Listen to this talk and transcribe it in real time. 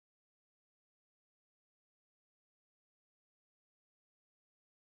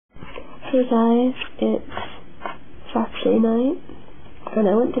Hey guys, it's Saturday night, and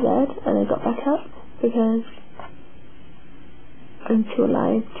I went to bed, and I got back up, because I'm too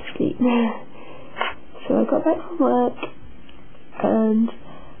alive to sleep. So I got back from work, and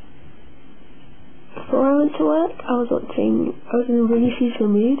before I went to work, I was in a really peaceful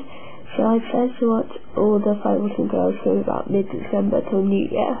mood, so I decided to watch all the Five Little Girls from about mid-December till New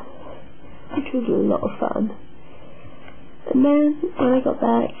Year, which was a lot of fun. And then, when I got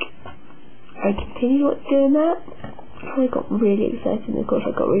back, I continued doing that, and I got really excited, and of course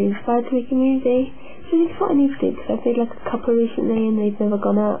I got really inspired to make a movie. So I think it's what I need to do, because I've made like a couple recently, and they've never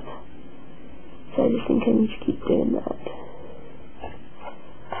gone up. So I just think I need to keep doing that.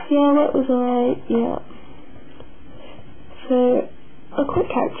 Yeah, that was alright, yeah. So, a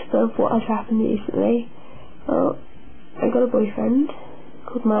quick catch-up of what has happened recently. Well, I got a boyfriend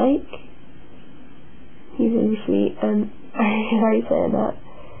called Mike. He's really sweet, and I like saying that.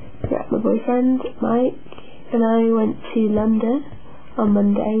 Yeah, my boyfriend, Mike, and I went to London on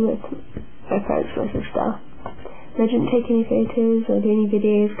Monday with my parents and my sister. And I didn't take any photos or do any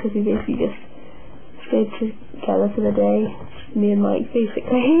videos because we basically just stayed together for the day. Me and Mike,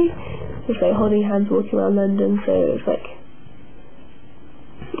 basically. Just like holding hands walking around London, so it was like,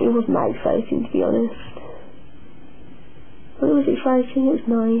 it wasn't that exciting to be honest. But it was exciting, it was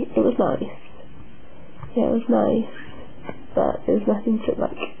nice. Yeah, it was nice. But there was nothing to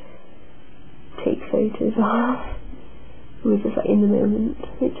like take photos of. We were just like in the moment,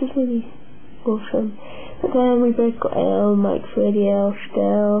 which was really awesome. But then we both got ill. Mike's really ill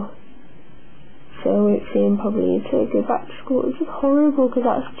still, so I won't see him probably until I go back to school. It was just horrible because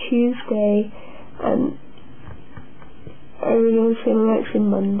that was Tuesday, and I really want to see him actually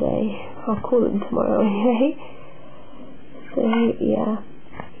Monday. I'll call him tomorrow anyway. So yeah.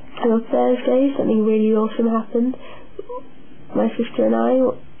 And on Thursday something really awesome happened. My sister and I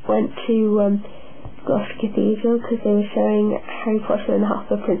went to Gloucester Cathedral because they were showing Harry Potter and the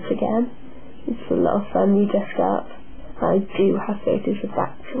Half-Blood Prince again. It's a lot of fun. We dressed up. I do have photos of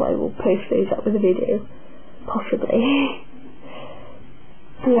that, so I will post those up with a video, possibly.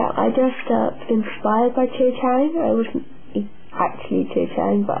 Yeah, I dressed up inspired by Cho Chang. I wasn't actually Cho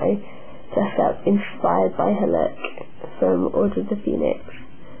Chang, but I dressed up inspired by her look from Order of the Phoenix.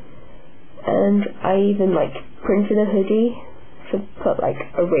 And I even printed a hoodie to put a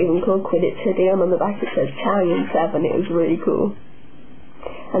Ravenclaw Quidditch hoodie on the back. It says Chang in 7. It was really cool.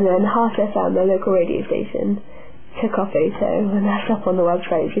 And then Heart FM, the local radio station, took our photo, and that's up on the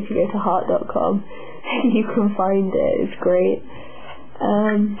website. So if you go to heart.com, you can find it. It's great.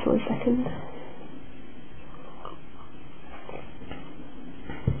 1 second.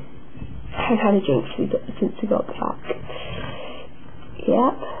 I've had a drink since we got back.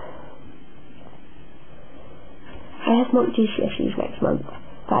 Yep. I have mock GCSEs next month.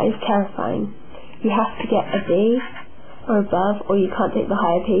 That is terrifying. You have to get a B or above, or you can't take the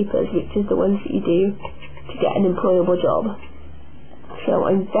higher papers, which is the ones that you do to get an employable job. So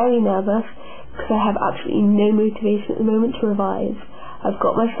I'm very nervous because I have absolutely no motivation at the moment to revise. I've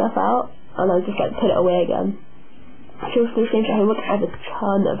got my stuff out and I just put it away again. So for the same homework, I have a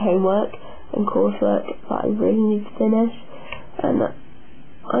ton of homework and coursework that I really need to finish, and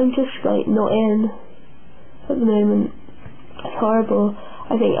I'm just not in at the moment. It's horrible.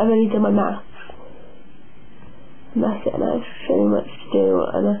 I think I've only done my maths, and that's it. And I have so much to do,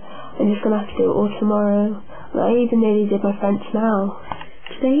 and I'm just gonna have to do it all tomorrow. And I even nearly did my French now.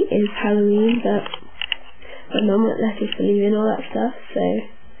 Today is Halloween, but my mum won't let us believe in all that stuff, so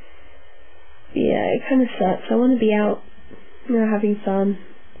yeah, it kind of sucks. I want to be out, having fun,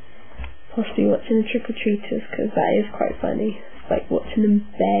 possibly watching the trick-or-treaters, because that is quite funny. It's watching them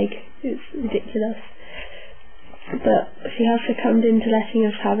beg. It's ridiculous. But she has succumbed into letting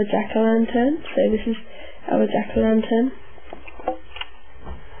us have a jack-o'-lantern, so this is our jack-o'-lantern.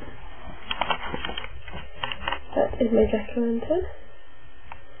 That is my jack-o'-lantern.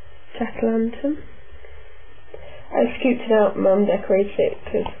 Jack-o'-lantern. I scooped it out, Mum decorated it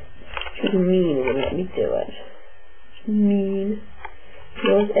because she was mean and wouldn't let me do it. Mean.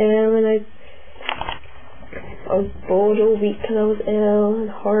 I was ill and I was bored all week because I was ill and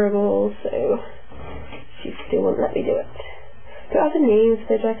horrible, so she still wouldn't let me do it. Do I have a name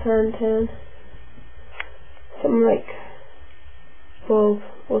for the jack-o'-lantern? Something like Bob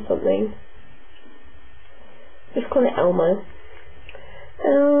or something. Just call it Elmo.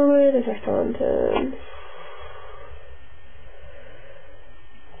 Elmo the jack-o'-lantern.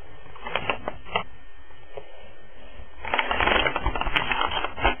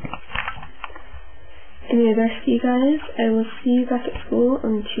 Anyway, the rest of you guys, I will see you back at school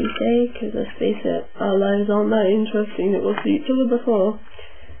on Tuesday, because let's face it, our lives aren't that interesting that we'll see each other before.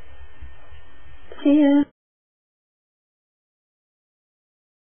 See ya.